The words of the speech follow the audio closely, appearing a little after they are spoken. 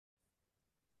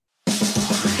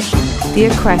The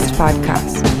Aquest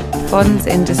Podcast, Funds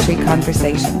Industry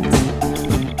Conversations.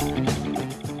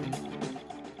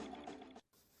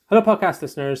 Hello podcast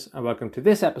listeners, and welcome to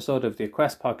this episode of the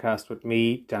Aquest Podcast with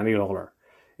me, Danny Lawler.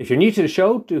 If you're new to the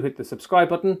show, do hit the subscribe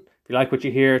button. If you like what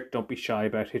you hear, don't be shy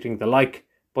about hitting the like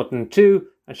button too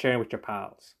and sharing with your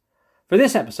pals. For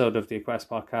this episode of the Aquest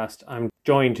Podcast, I'm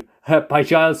joined by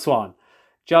Giles Swan.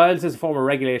 Giles is a former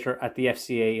regulator at the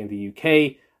FCA in the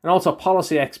UK and also a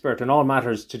policy expert on all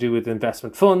matters to do with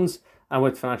investment funds and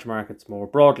with financial markets more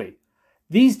broadly.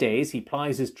 These days, he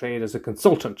plies his trade as a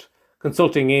consultant,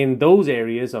 consulting in those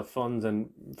areas of funds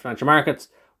and financial markets,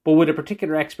 but with a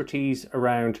particular expertise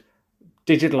around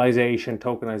digitalization,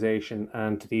 tokenization,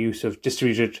 and the use of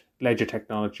distributed ledger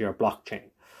technology or blockchain.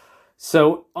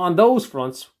 So on those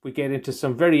fronts, we get into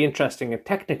some very interesting and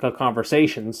technical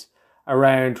conversations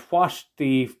around what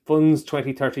the Funds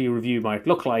 2030 review might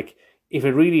look like if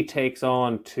it really takes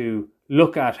on to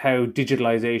look at how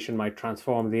digitalization might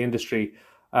transform the industry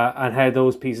and how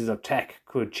those pieces of tech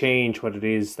could change what it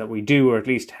is that we do, or at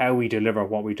least how we deliver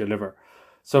what we deliver.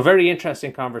 So very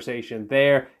interesting conversation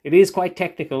there. It is quite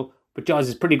technical, but Giles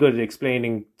is pretty good at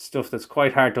explaining stuff that's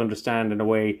quite hard to understand in a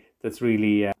way that's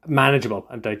really manageable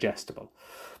and digestible.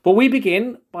 But we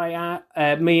begin by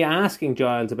me asking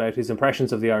Giles about his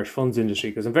impressions of the Irish funds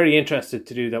industry, because I'm very interested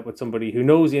to do that with somebody who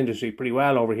knows the industry pretty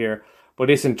well over here, but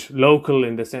isn't local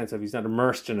in the sense of he's not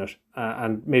immersed in it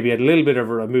and maybe at a little bit of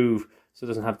a remove, so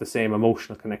doesn't have the same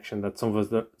emotional connection that some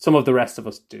of the rest of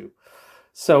us do.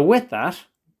 So with that,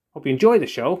 hope you enjoy the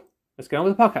show. Let's get on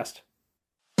with the podcast.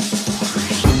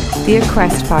 The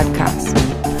Aquest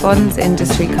Podcast, Funds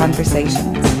Industry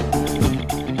Conversations.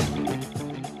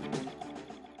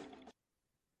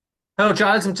 Hello,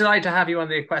 Giles. I'm delighted to have you on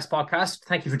the Aquest Podcast.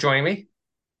 Thank you for joining me.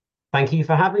 Thank you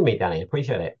for having me, Danny.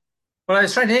 Appreciate it. Well, I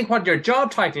was trying to think what your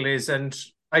job title is, and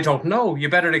I don't know. You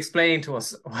better explain to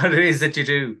us what it is that you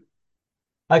do.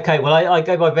 Okay, well, I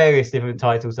go by various different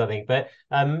titles, I think, but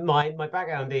my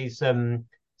background is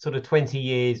sort of 20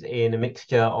 years in a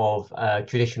mixture of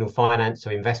traditional finance, so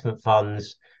investment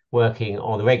funds, working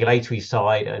on the regulatory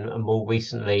side, and more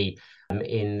recently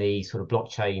in the sort of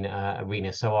blockchain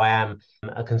arena. So I am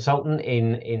a consultant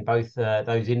in both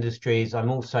those industries. I'm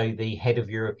also the head of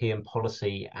European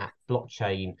policy at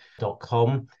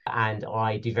blockchain.com, and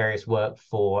I do various work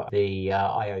for the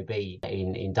IOB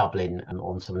in Dublin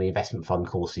on some of the investment fund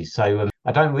courses. So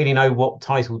I don't really know what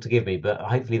title to give me, but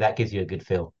hopefully that gives you a good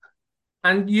feel.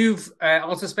 And you've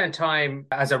also spent time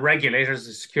as a regulator, as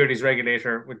a securities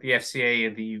regulator with the FCA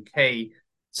in the UK.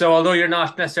 So although you're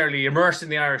not necessarily immersed in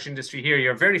the Irish industry here,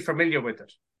 you're very familiar with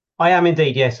it. I am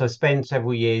indeed, yes. I spent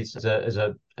several years as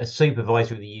a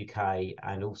supervisor of the UK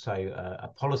and also a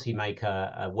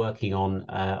policymaker working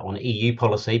on EU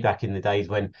policy back in the days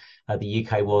when the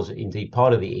UK was indeed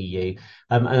part of the EU.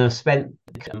 And I've spent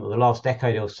the last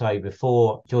decade or so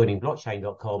before joining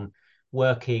blockchain.com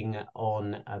working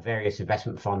on various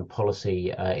investment fund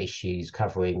policy issues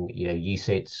covering,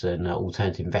 UCITS and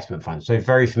alternative investment funds. So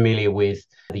very familiar with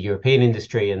the European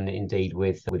industry and indeed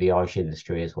with the Irish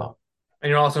industry as well. And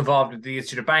you're also involved with the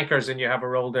Institute of Bankers, and you have a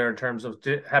role there in terms of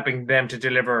helping them to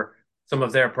deliver some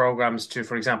of their programs to,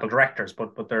 for example, directors,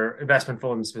 but their investment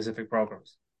fund specific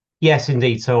programs. Yes,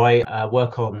 indeed. So I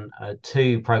work on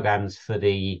two programs for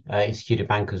the Institute of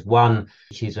Bankers. One,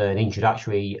 which is an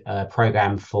introductory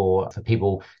program for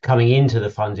people coming into the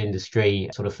funds industry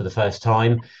sort of for the first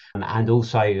time. And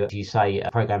also, as you say,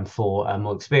 a program for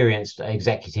more experienced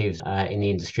executives in the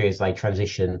industry as they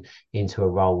transition into a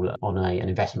role on an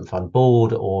investment fund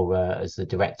board or as the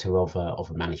director of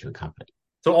a management company.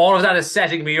 So all of that is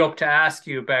setting me up to ask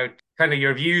you about kind of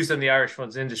your views on the Irish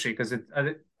funds industry, because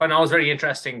I find it always very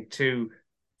interesting to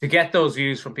get those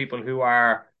views from people who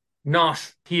are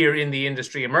not here in the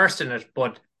industry immersed in it,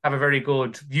 but have a very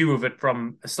good view of it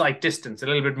from a slight distance, a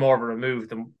little bit more of a remove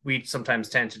than we sometimes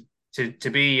tend to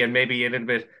be, and maybe a little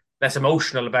bit less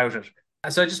emotional about it.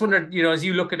 So I just wondered, as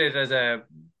you look at it as a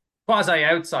quasi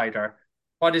outsider,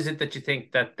 what is it that you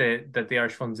think that the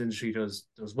Irish funds industry does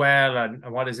well,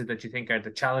 and what is it that you think are the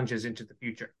challenges into the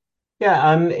future? Yeah,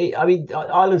 I mean,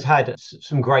 Ireland's had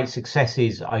some great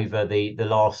successes over the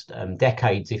last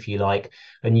decades, if you like,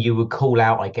 and you would call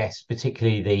out, I guess,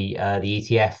 particularly the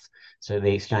ETF, so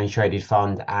the exchange traded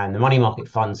fund, and the money market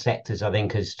fund sectors, I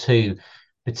think, as two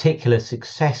particular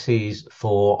successes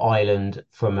for Ireland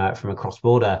from a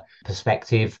cross-border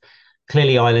perspective.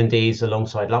 Clearly, Ireland is,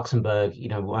 alongside Luxembourg,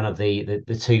 one of the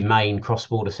two main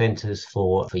cross-border centres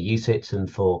for UCITS and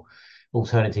for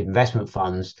alternative investment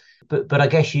funds. But I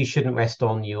guess you shouldn't rest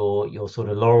on your sort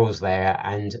of laurels there.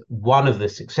 And one of the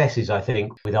successes, I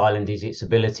think, with Ireland is its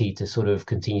ability to sort of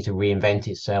continue to reinvent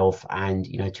itself and,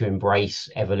 to embrace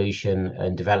evolution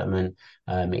and development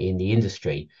in the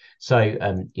industry.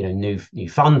 So, new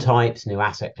fund types, new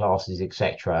asset classes,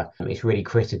 etc. It's really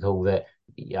critical that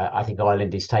I think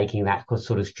Ireland is taking that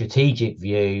sort of strategic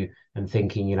view and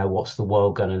thinking, what's the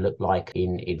world going to look like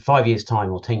in 5 years'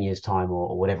 time or 10 years' time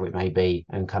or whatever it may be,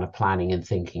 and kind of planning and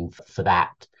thinking for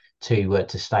that to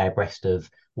stay abreast of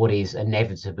what is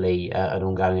inevitably an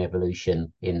ongoing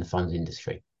evolution in the funds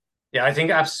industry. Yeah, I think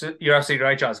you're absolutely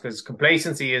right, Giles, because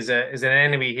complacency is an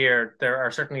enemy here. There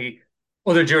are certainly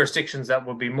other jurisdictions that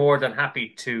would be more than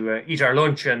happy to eat our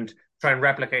lunch and try and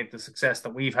replicate the success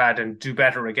that we've had and do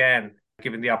better again,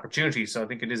 given the opportunity. So I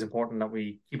think it is important that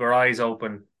we keep our eyes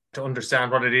open to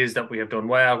understand what it is that we have done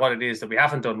well, what it is that we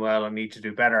haven't done well and need to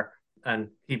do better, and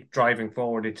keep driving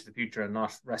forward into the future and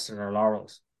not resting on our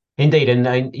laurels. Indeed,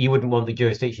 and you wouldn't want the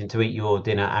jurisdiction to eat your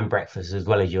dinner and breakfast as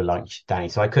well as your lunch, Danny.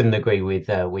 So I couldn't agree with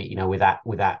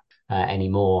that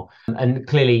anymore. And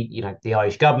clearly, the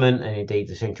Irish government and indeed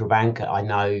the central bank, I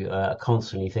know, are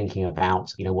constantly thinking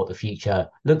about, what the future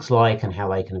looks like and how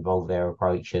they can evolve their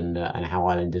approach and how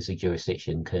Ireland as a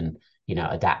jurisdiction can,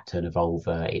 adapt and evolve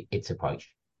its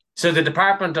approach. So the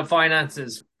Department of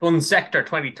Finance's Fund Sector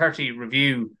 2030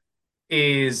 review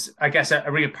is, I guess,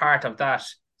 a real part of that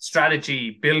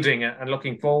strategy building and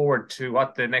looking forward to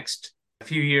what the next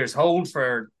few years hold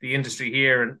for the industry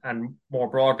here and more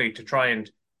broadly to try and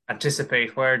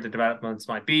anticipate where the developments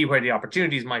might be, where the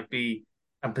opportunities might be,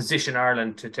 and position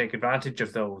Ireland to take advantage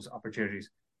of those opportunities.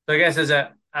 So I guess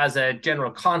as a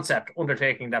general concept,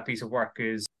 undertaking that piece of work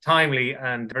is timely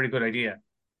and a very good idea.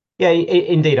 Yeah,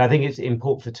 indeed. I think it's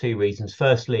important for two reasons.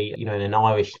 Firstly, in an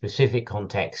Irish specific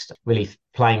context, really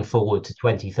playing forward to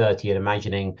 2030 and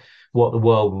imagining what the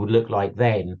world would look like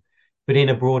then. But in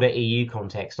a broader EU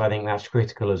context, I think that's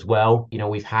critical as well.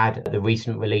 We've had the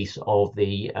recent release of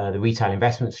the retail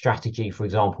investment strategy, for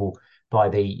example, by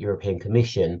the European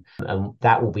Commission, and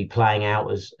that will be playing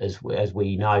out as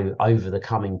we know over the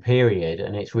coming period.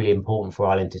 And it's really important for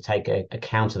Ireland to take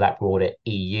account of that broader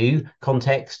EU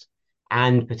context,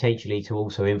 and potentially to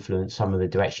also influence some of the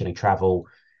direction of travel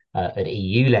at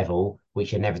EU level,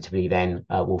 which inevitably then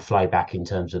will flow back in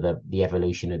terms of the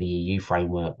evolution of the EU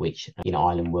framework, which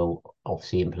Ireland will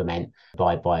obviously implement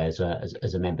by as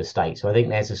a member state. So I think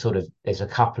there's a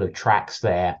couple of tracks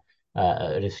there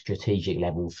at a strategic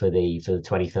level for the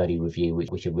 2030 review,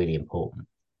 which are really important.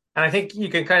 And I think you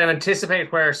can kind of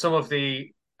anticipate where some of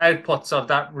the outputs of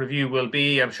that review will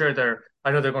be. I know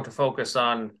they're going to focus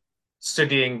on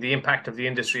studying the impact of the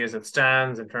industry as it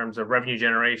stands in terms of revenue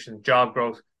generation, job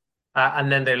growth.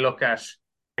 And then they look at,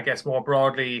 I guess, more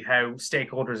broadly, how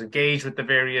stakeholders engage with the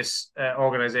various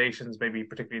organizations, maybe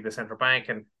particularly the central bank,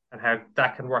 and how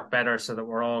that can work better so that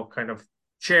we're all kind of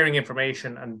sharing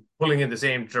information and pulling in the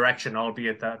same direction,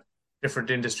 albeit that different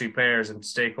industry players and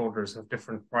stakeholders have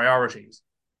different priorities.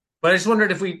 But I just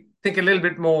wondered if we think a little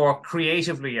bit more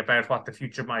creatively about what the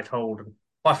future might hold and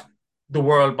what the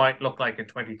world might look like in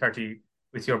 2030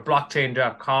 with your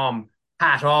blockchain.com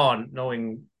hat on,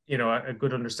 knowing, a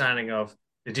good understanding of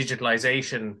the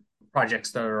digitalization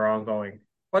projects that are ongoing.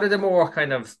 What are the more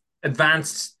kind of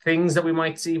advanced things that we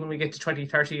might see when we get to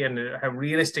 2030, and how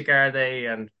realistic are they,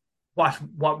 and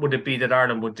what would it be that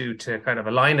Ireland would do to kind of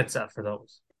align itself for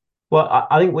those? Well,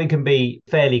 I think we can be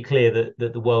fairly clear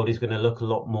that the world is going to look a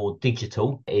lot more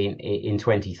digital in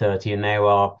 2030. And there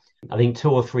are, I think, two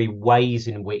or three ways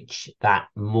in which that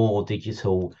more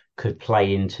digital could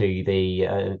play into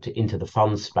the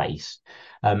fund space.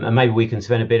 And maybe we can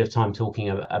spend a bit of time talking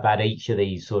about each of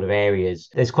these sort of areas.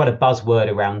 There's quite a buzzword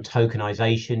around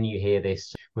tokenization. You hear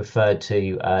this referred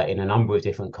to in a number of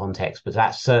different contexts, but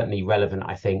that's certainly relevant,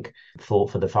 I think, for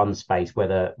the fund space,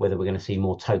 whether we're going to see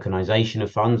more tokenization of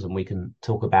funds, and we can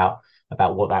talk about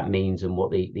what that means and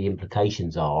what the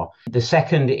implications are. The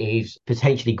second is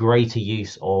potentially greater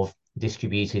use of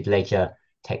distributed ledger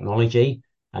technology,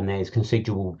 and there's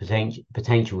considerable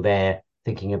potential there.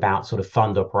 Thinking about sort of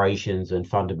fund operations and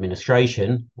fund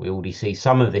administration, we already see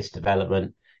some of this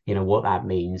development, what that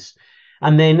means.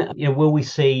 And then, will we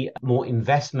see more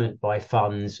investment by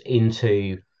funds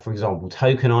into, for example,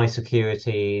 tokenized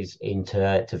securities,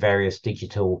 into various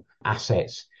digital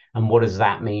assets? And what does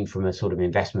that mean from a sort of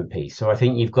investment piece? So I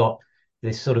think you've got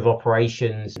this sort of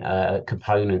operations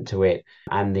component to it,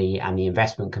 and the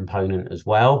investment component as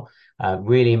well.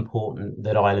 Really important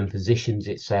that Ireland positions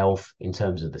itself in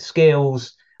terms of the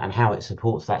skills and how it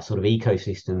supports that sort of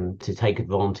ecosystem to take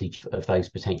advantage of those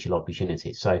potential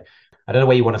opportunities. So I don't know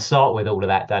where you want to start with all of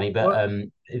that, Danny, but Well,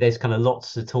 there's kind of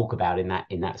lots to talk about in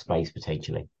that space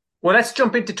potentially. well, let's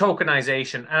jump into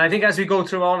tokenization. And I think as we go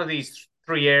through all of these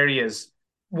three areas,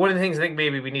 one of the things I think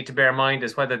maybe we need to bear in mind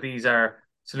is whether these are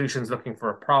solutions looking for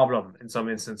a problem in some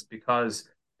instance, because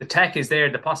the tech is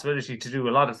there, the possibility to do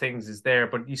a lot of things is there,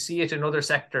 but you see it in other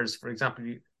sectors. For example,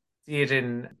 you see it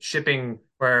in shipping,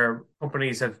 where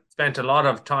companies have spent a lot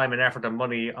of time and effort and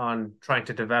money on trying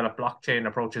to develop blockchain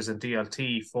approaches and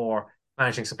DLT for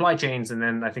managing supply chains. And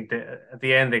then I think that at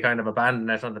the end, they kind of abandon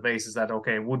it on the basis that,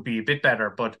 okay, it would be a bit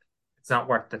better, but it's not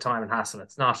worth the time and hassle.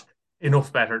 It's not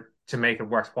enough better to make it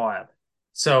worthwhile.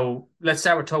 So let's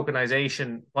start with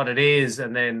tokenization, what it is,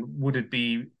 and then would it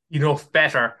be enough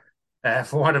better,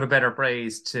 for want of a better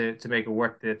phrase, to make it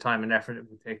worth the time and effort it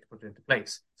would take to put it into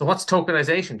place. So what's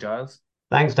tokenization, Giles?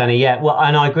 Thanks, Danny. Yeah, well,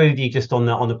 and I agree with you just on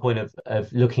the point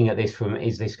of looking at this from,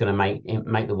 is this going to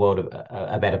make the world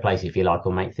a better place, if you like,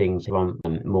 or make things run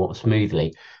more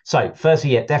smoothly? So,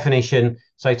 firstly, yeah, definition.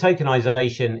 So,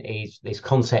 tokenization is this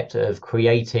concept of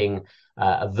creating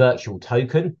a virtual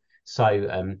token.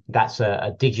 So that's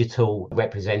a digital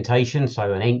representation,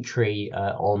 so an entry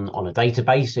on a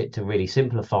database, to really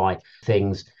simplify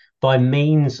things, by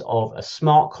means of a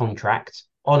smart contract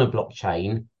on a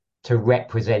blockchain to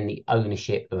represent the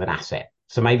ownership of an asset.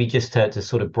 So maybe just to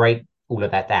sort of break all of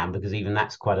that down, because even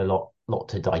that's quite a lot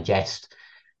to digest.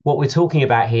 What we're talking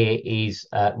about here is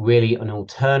really an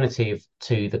alternative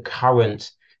to the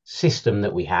current system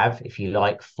that we have, if you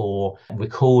like, for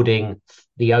recording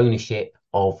the ownership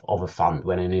of a fund.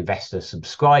 When an investor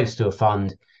subscribes to a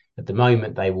fund, at the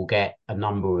moment they will get a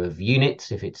number of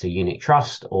units if it's a unit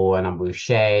trust, or a number of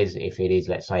shares if it is,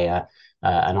 let's say, an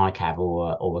ICAV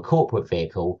or a corporate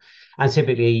vehicle. And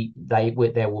typically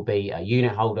there will be a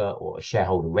unit holder or a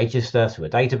shareholder register, so a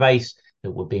database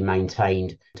that would be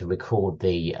maintained to record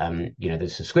the the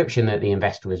subscription that the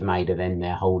investor has made, and then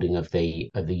their holding of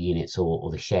the units or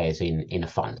the shares in a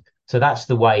fund. So that's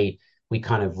the way we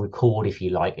kind of record, if you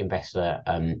like, investor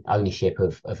ownership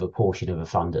of a portion of a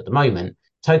fund at the moment.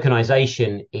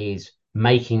 Tokenization is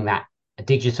making that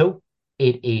digital.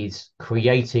 It is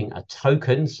creating a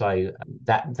token, so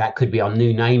that could be our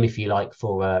new name, if you like,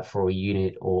 for a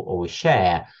unit or a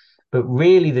share. But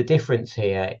really, the difference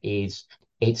here is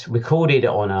it's recorded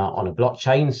on a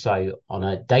blockchain, so on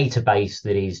a database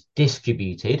that is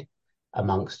distributed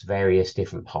amongst various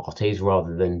different parties,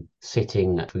 rather than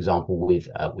sitting, for example, with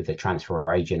a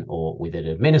transfer agent or with an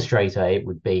administrator. It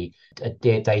would be a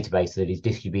database that is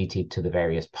distributed to the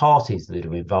various parties that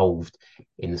are involved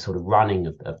in the sort of running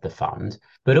of the fund.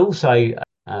 But also,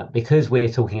 because we're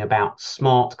talking about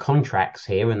smart contracts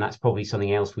here, and that's probably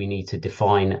something else we need to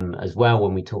define as well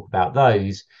when we talk about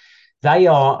those, they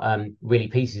are really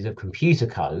pieces of computer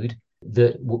code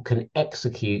that can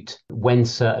execute when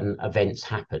certain events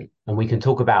happen. And we can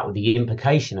talk about the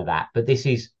implication of that, but this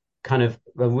is kind of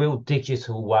a real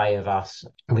digital way of us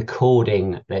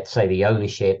recording, let's say, the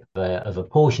ownership of a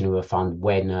portion of a fund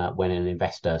when an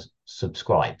investor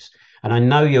subscribes. And I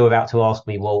know you're about to ask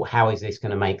me, well, how is this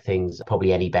going to make things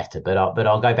probably any better? But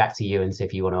I'll go back to you and see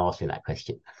if you want to ask me that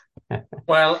question.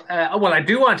 Well, I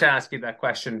do want to ask you that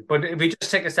question, but if we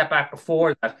just take a step back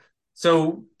before that,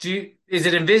 so is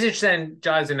it envisaged then,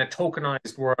 Giles, in a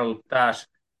tokenized world, that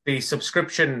the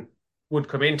subscription would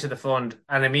come into the fund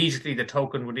and immediately the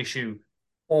token would issue,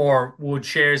 or would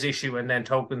shares issue and then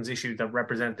tokens issue that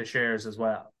represent the shares as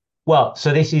well? Well,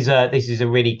 so this is a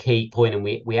really key point, and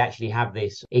we actually have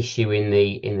this issue in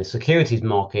the securities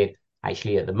market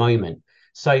actually at the moment.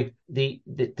 So the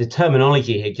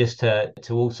terminology here, just to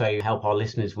also help our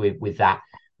listeners with that,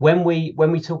 when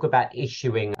we talk about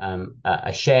issuing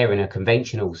a share in a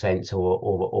conventional sense,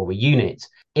 or a unit,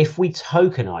 if we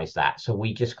tokenize that, so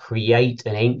we just create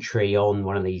an entry on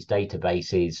one of these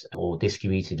databases or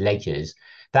distributed ledgers,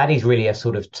 that is really a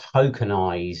sort of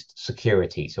tokenized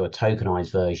security, so a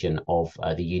tokenized version of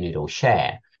the unit or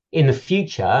share. In the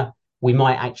future, we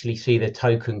might actually see the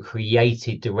token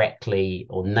created directly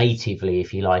or natively,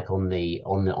 if you like, on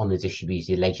the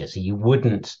distributed ledger. So you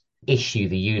wouldn't issue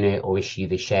the unit or issue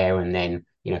the share and then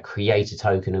create a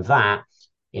token of that.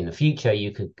 In the future,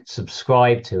 you could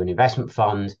subscribe to an investment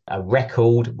fund. A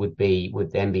record would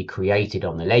then be created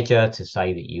on the ledger to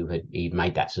say that you'd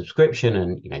made that subscription,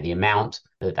 and the amount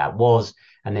that was,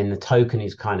 and then the token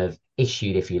is kind of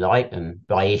issued, if you like. And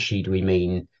by issued, we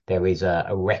mean there is a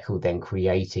record then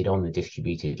created on the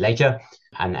distributed ledger,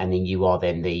 and then you are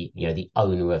then the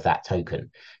owner of that token.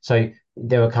 So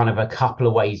there are kind of a couple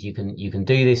of ways you can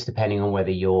do this, depending on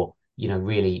whether you're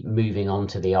really moving on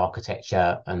to the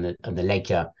architecture and the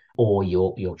ledger, or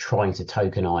you're trying to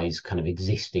tokenize kind of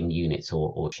existing units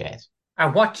or shares.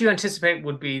 And what do you anticipate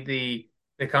would be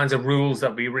the kinds of rules that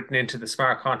would be written into the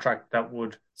smart contract that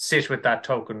would sit with that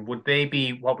token? Would they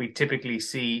be what we typically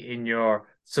see in your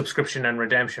subscription and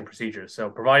redemption procedures? So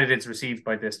provided it's received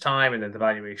by this time and then the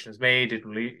valuation is made, it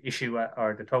will issue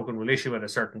or the token will issue at a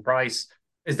certain price.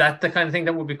 Is that the kind of thing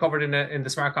that would be covered in the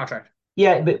smart contract?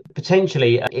 Yeah, but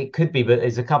potentially it could be, but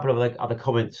there's a couple of other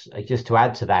comments just to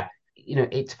add to that.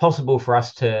 It's possible for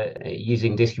us to,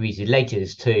 using distributed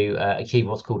ledgers, to achieve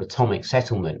what's called atomic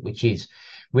settlement, which is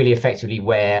really effectively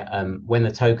where when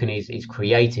the token is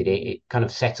created, it kind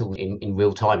of settles in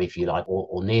real time, if you like,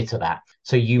 or near to that.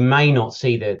 So you may not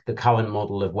see the current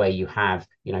model of where you have,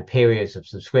 periods of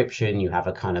subscription, you have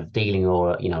a kind of dealing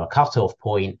or, a cutoff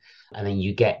point, and then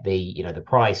you get the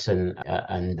price and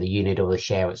the unit or the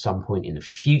share at some point in the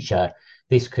future.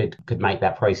 This could make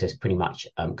that process pretty much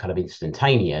kind of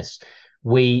instantaneous.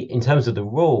 In terms of the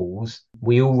rules,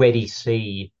 we already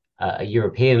see at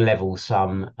European level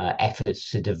some efforts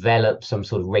to develop some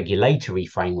sort of regulatory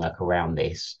framework around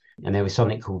this. And there was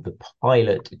something called the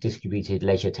Pilot Distributed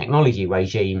Ledger Technology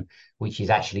Regime, which is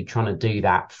actually trying to do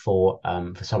that for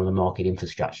some of the market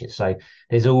infrastructure. So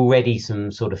there's already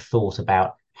some sort of thought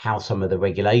about how some of the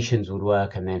regulations would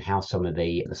work, and then how some of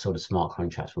the sort of smart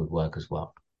contracts would work as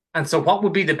well. And so what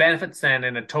would be the benefits then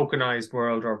in a tokenized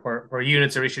world, or where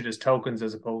units are issued as tokens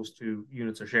as opposed to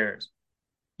units or shares?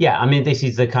 Yeah, I mean, this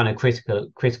is the kind of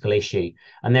critical issue,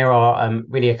 and there are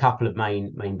really a couple of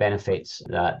main benefits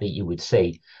that you would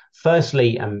see.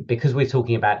 Firstly, because we're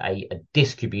talking about a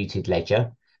distributed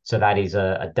ledger, so that is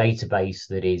a database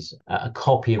that is a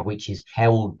copy of which is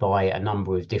held by a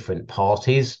number of different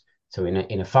parties. So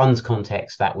in a funds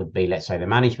context, that would be, let's say, the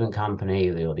management company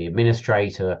or the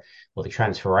administrator or the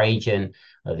transfer agent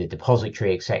or the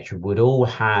depository, etc., would all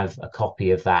have a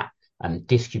copy of that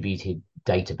distributed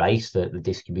database, the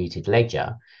distributed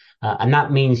ledger. And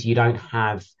that means you don't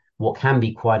have what can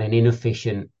be quite an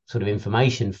inefficient sort of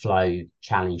information flow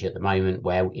challenge at the moment,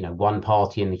 where one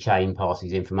party in the chain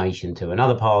passes information to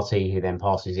another party, who then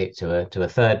passes it to a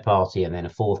third party, and then a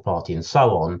fourth party, and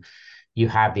so on. You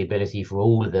have the ability for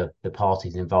all of the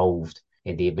parties involved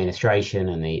in the administration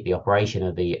and the operation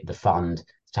of the fund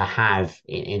to have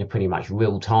in a pretty much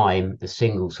real time the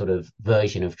single sort of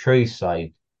version of truth. So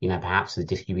perhaps the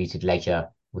distributed ledger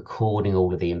recording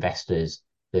all of the investors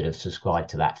that have subscribed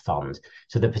to that fund.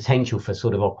 So the potential for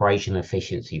sort of operational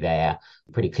efficiency there,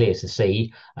 pretty clear to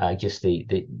see. Just the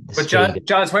But speed.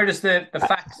 Giles, where does the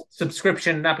fact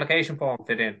subscription application form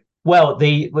fit in? Well,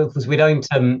 because we don't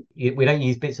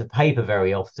use bits of paper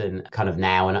very often, kind of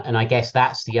now, and I guess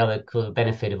that's the other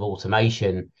benefit of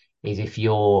automation, is if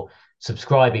you're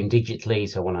subscribing digitally,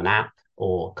 so on an app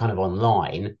or kind of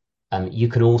online, you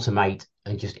can automate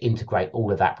and just integrate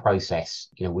all of that process,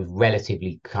 with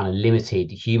relatively kind of limited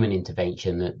human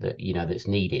intervention that's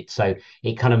needed. So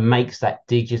it kind of makes that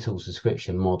digital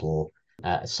subscription model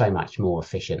so much more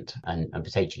efficient and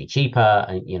potentially cheaper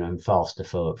and faster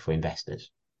for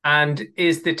investors. And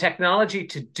is the technology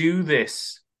to do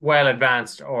this well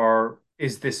advanced, or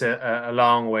is this a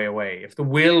long way away? If the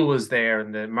will was there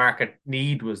and the market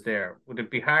need was there, would it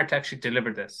be hard to actually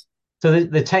deliver this? So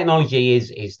the technology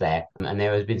is there, and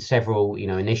there has been several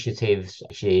initiatives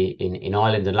actually in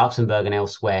Ireland and Luxembourg and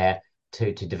elsewhere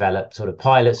to develop sort of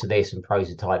pilots of this and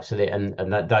prototypes of it, and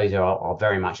those are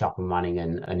very much up and running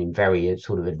and in very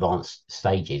sort of advanced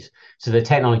stages. So the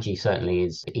technology certainly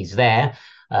is there.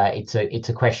 It's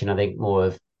a question, I think, more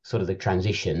of sort of the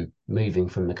transition, moving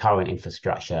from the current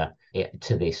infrastructure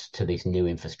to this new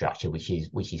infrastructure, which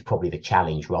is probably the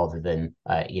challenge, rather than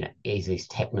is this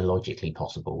technologically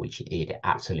possible, which it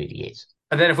absolutely is.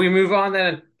 And then if we move on then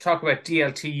and talk about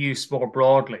DLT use more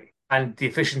broadly and the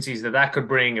efficiencies that could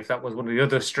bring, if that was one of the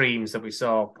other streams that we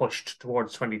saw pushed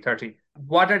towards 2030,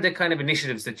 what are the kind of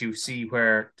initiatives that you see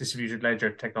where distributed ledger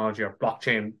technology or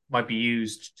blockchain might be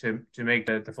used to make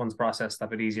the funds process that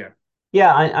bit easier?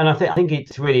 Yeah, and I think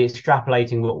it's really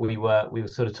extrapolating what we were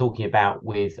sort of talking about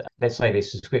with, let's say, the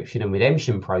subscription and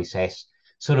redemption process,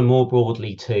 sort of more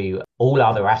broadly to all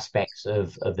other aspects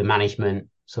of the management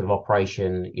sort of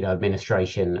operation,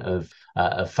 administration of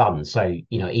funds. So,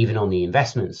 even on the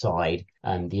investment side,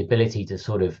 the ability to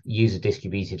sort of use a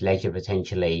distributed ledger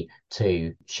potentially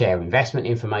to share investment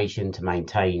information, to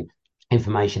maintain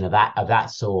information of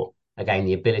that sort. Again,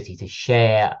 the ability to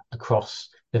share across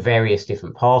the various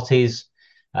different parties.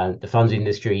 The funds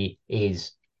industry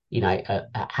has an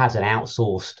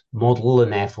outsourced model,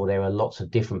 and therefore there are lots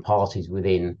of different parties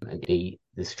within the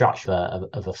structure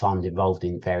of a fund involved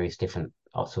in various different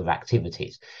sort of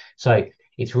activities. So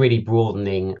it's really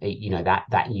broadening,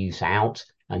 that use out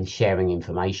and sharing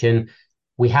information.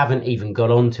 We haven't even got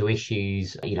onto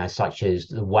issues, such as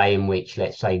the way in which,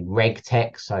 let's say, reg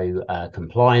tech, so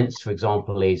compliance, for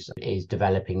example, is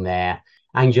developing there.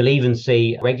 And you'll even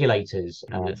see regulators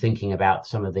thinking about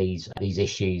some of these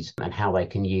issues and how they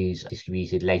can use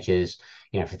distributed ledgers,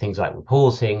 for things like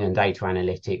reporting and data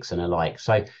analytics and the like.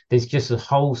 So there's just a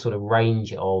whole sort of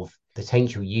range of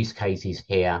potential use cases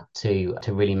here to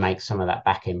really make some of that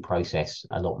back end process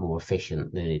a lot more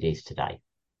efficient than it is today.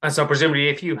 And so presumably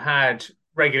if you had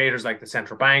regulators like the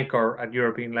central bank or at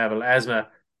European level, ESMA,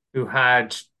 who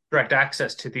had direct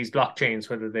access to these blockchains,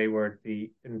 whether they were the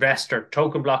investor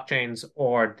token blockchains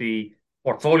or the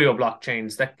portfolio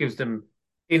blockchains, that gives them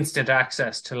instant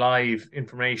access to live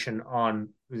information on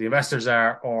who the investors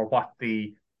are or what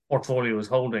the portfolio is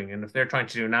holding. And if they're trying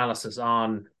to do analysis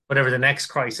on whatever the next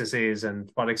crisis is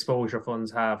and what exposure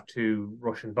funds have to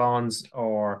Russian bonds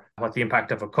or what the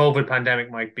impact of a COVID pandemic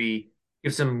might be,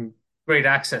 gives them great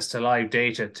access to live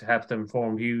data to help them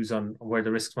form views on where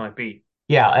the risks might be.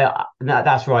 Yeah,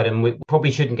 that's right. And we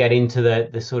probably shouldn't get into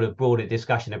the sort of broader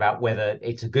discussion about whether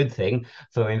it's a good thing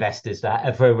for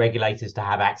for regulators to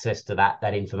have access to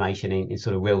that information in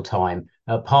sort of real time.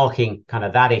 Parking kind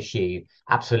of that issue,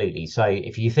 absolutely. So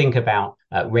if you think about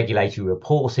regulatory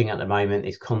reporting at the moment,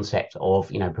 this concept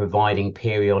of providing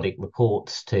periodic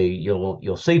reports to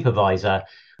your supervisor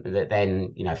that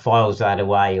then files that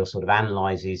away or sort of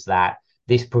analyzes that.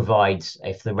 This provides,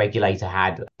 if the regulator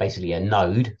had basically a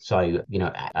node, so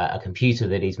a computer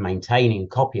that is maintaining a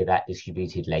copy of that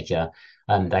distributed ledger,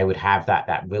 they would have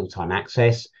that real-time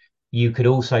access. You could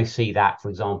also see that, for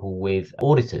example, with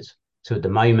auditors. So at the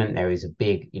moment, there is a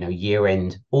big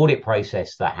year-end audit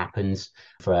process that happens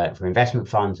for investment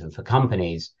funds and for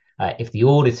companies. If the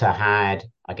auditor had,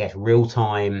 I guess,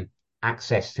 real-time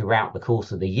access throughout the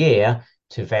course of the year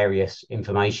to various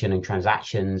information and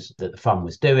transactions that the fund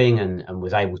was doing and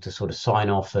was able to sort of sign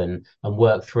off and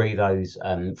work through those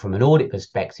from an audit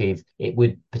perspective, it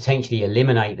would potentially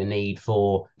eliminate the need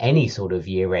for any sort of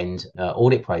year-end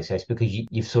audit process because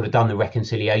you've sort of done the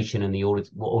reconciliation and the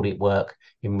audit work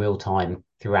in real time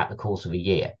throughout the course of a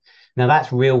year. Now,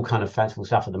 that's real kind of fanciful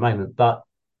stuff at the moment, but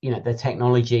the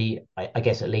technology, I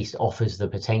guess, at least offers the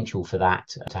potential for that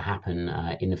to happen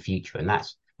in the future. And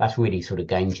that's really sort of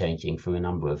game-changing from a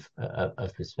number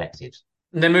of perspectives.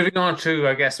 And then moving on to,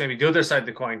 I guess, maybe the other side of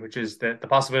the coin, which is the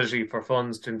possibility for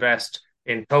funds to invest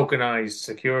in tokenized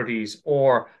securities,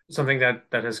 or something that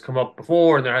has come up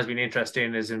before and there has been interest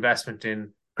in is investment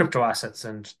in crypto assets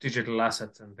and digital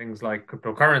assets and things like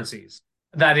cryptocurrencies.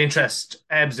 That interest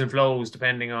ebbs and flows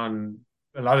depending on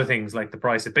a lot of things like the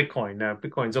price of Bitcoin. Now,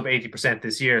 Bitcoin's up 80%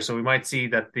 this year, so we might see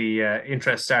that the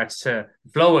interest starts to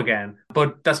flow again.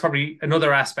 But that's probably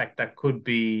another aspect that could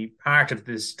be part of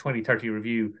this 2030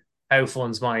 review, how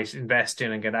funds might invest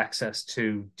in and get access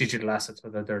to digital assets,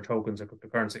 whether they're tokens or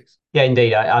cryptocurrencies. Yeah,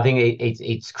 indeed. I think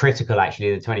it's critical,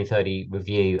 actually. The 2030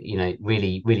 review,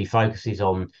 really focuses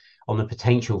on the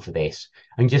potential for this.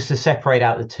 And just to separate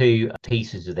out the two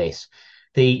pieces of this,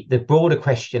 the broader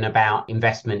question about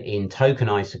investment in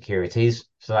tokenized securities,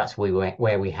 so that's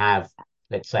where we have,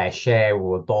 let's say, a share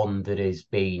or a bond that has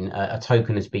been, a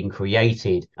token has been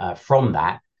created from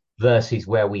that, versus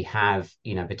where we have,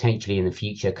 potentially in the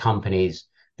future companies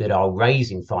that are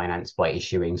raising finance by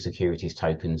issuing securities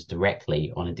tokens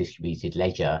directly on a distributed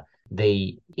ledger.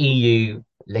 The EU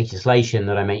legislation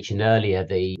that I mentioned earlier,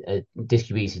 the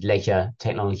distributed ledger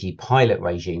technology pilot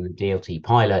regime, the DLT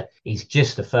pilot, is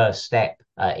just the first step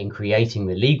in creating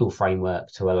the legal framework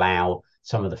to allow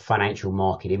some of the financial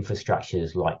market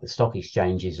infrastructures like the stock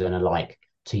exchanges and alike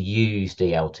to use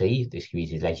DLT,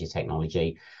 distributed ledger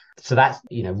technology. So that's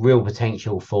real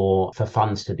potential for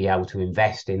funds to be able to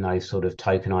invest in those sort of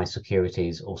tokenized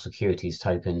securities or securities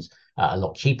tokens a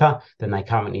lot cheaper than they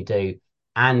currently do.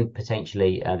 And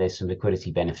potentially there's some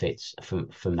liquidity benefits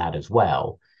from that as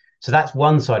well. So that's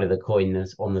one side of the coin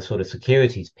that's on the sort of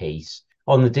securities piece.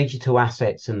 On the digital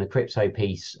assets and the crypto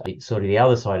piece, it's sort of the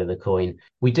other side of the coin.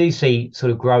 We do see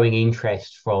sort of growing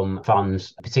interest from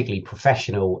funds, particularly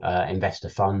professional investor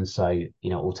funds. So,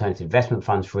 alternative investment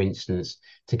funds, for instance,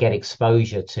 to get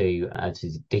exposure to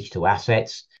digital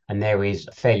assets. And there is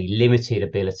fairly limited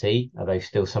ability, although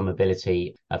still some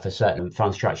ability for certain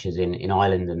fund structures in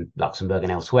Ireland and Luxembourg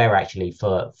and elsewhere, actually,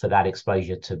 for that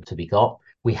exposure to be got.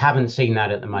 We haven't seen that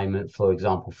at the moment, for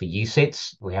example, for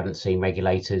UCITS. We haven't seen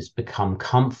regulators become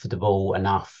comfortable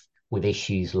enough with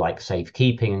issues like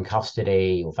safekeeping and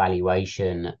custody or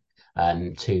valuation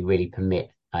to really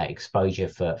permit exposure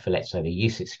for, let's say, the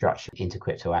UCITS structure into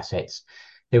crypto assets.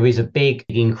 There is a big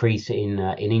increase in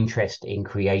interest in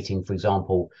creating, for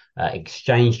example,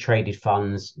 exchange traded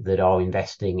funds that are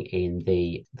investing in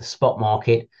the spot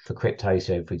market for crypto.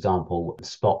 So, for example,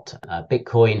 spot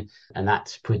Bitcoin, and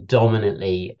that's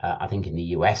predominantly, I think, in the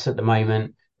US at the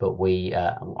moment. But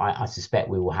I suspect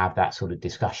we will have that sort of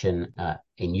discussion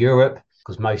in Europe,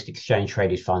 because most exchange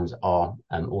traded funds are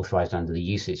authorized under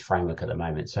the UCITS framework at the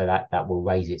moment. So that will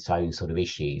raise its own sort of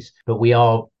issues. But we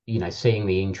are, seeing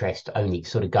the interest only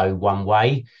sort of go one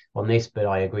way on this. But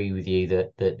I agree with you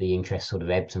that the interest sort of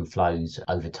ebbs and flows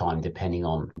over time, depending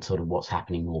on sort of what's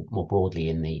happening more broadly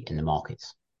in the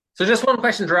markets. So just one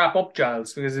question to wrap up,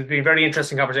 Giles, because it's been a very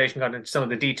interesting conversation, got into some of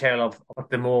the detail of what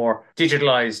the more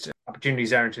digitalized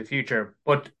opportunities are into the future.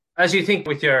 But as you think,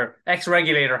 with your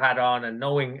ex-regulator hat on and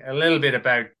knowing a little bit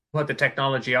about what the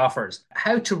technology offers,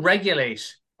 how to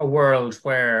regulate a world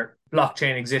where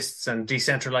blockchain exists and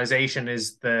decentralization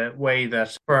is the way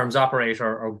that firms operate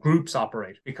or groups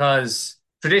operate? Because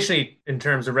traditionally, in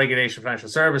terms of regulation of financial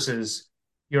services,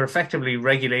 you're effectively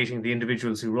regulating the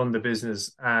individuals who run the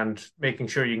business and making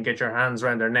sure you can get your hands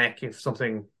around their neck if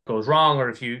something goes wrong or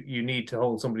if you need to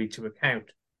hold somebody to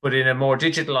account. But in a more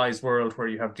digitalized world where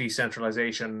you have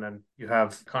decentralization and you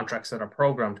have contracts that are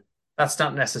programmed, that's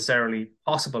not necessarily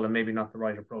possible and maybe not the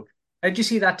right approach. How do you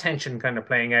see that tension kind of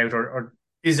playing out, or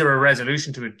is there a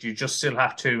resolution to it? Do you just still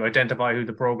have to identify who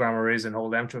the programmer is and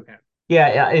hold them to account?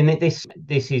 Yeah, and this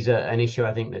is an issue,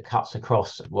 I think, that cuts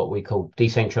across what we call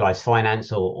decentralized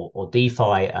finance or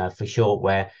DeFi for short,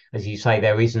 where, as you say,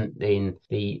 there isn't in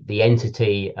the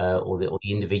entity or the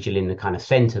individual in the kind of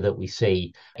center that we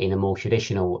see in a more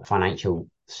traditional financial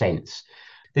sense.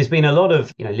 There's been a lot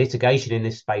of litigation in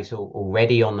this space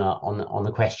already on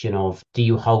the question of, do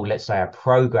you hold, let's say, a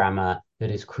programmer that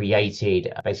has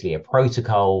created basically a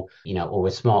protocol, or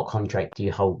a smart contract? Do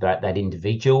you hold that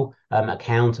individual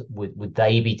account? Would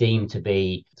they be deemed to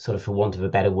be, sort of, for want of a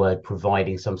better word,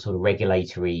 providing some sort of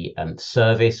regulatory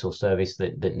service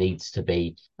that needs to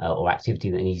be or activity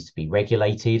that needs to be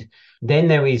regulated? Then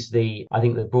there is the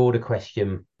broader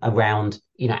question around,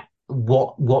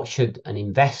 what should an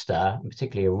investor,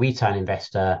 particularly a retail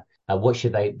investor, what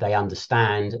should they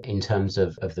understand in terms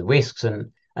of the risks,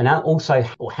 and also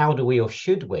how do we, or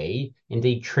should we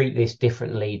indeed, treat this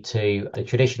differently to the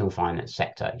traditional finance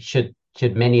sector? Should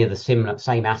many of the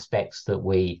same aspects that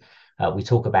we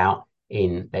talk about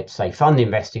in, let's say, fund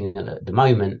investing at the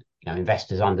moment,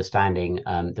 investors understanding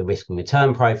the risk and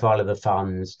return profile of the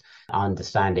funds,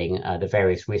 understanding the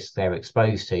various risks they're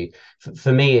exposed to.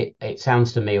 For me, it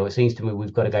seems to me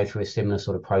we've got to go through a similar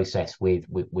sort of process with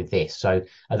this. So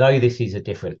although this is a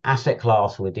different asset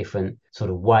class or a different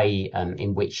sort of way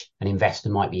in which an investor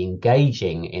might be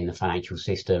engaging in the financial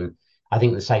system, I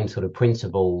think the same sort of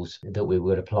principles that we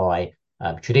would apply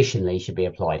traditionally should be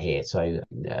applied here. So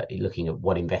looking at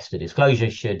what investor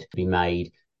disclosures should be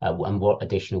made, and what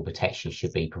additional protections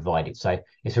should be provided. So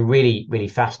it's a really, really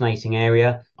fascinating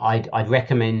area. I'd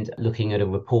recommend looking at a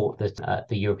report that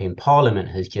the European Parliament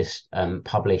has just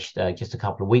published just a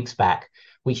couple of weeks back,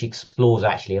 which explores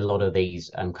actually a lot of these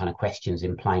kind of questions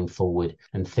in playing forward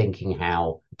and thinking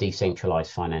how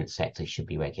decentralized finance sectors should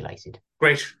be regulated.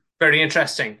 Great. Very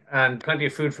interesting, and plenty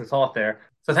of food for thought there.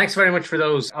 So thanks very much for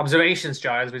those observations,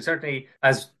 Giles. We certainly,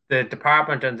 as the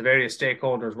department and the various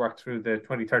stakeholders, work through the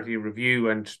 2030 review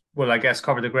and will, I guess,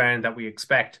 cover the ground that we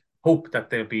expect, hope that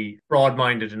they'll be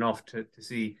broad-minded enough to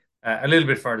see a little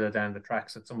bit further down the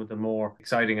tracks at some of the more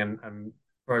exciting and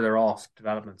further off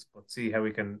developments, but see how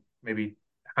we can maybe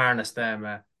harness them,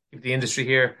 keep the industry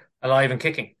here alive and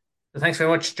kicking. So thanks very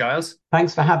much, Giles.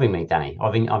 Thanks for having me, Danny.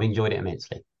 I've enjoyed it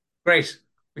immensely. Great.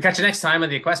 We'll catch you next time on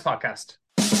the Aquest Podcast.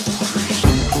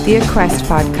 The Aquest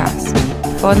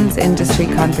Podcast, Funds Industry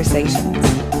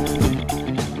Conversations.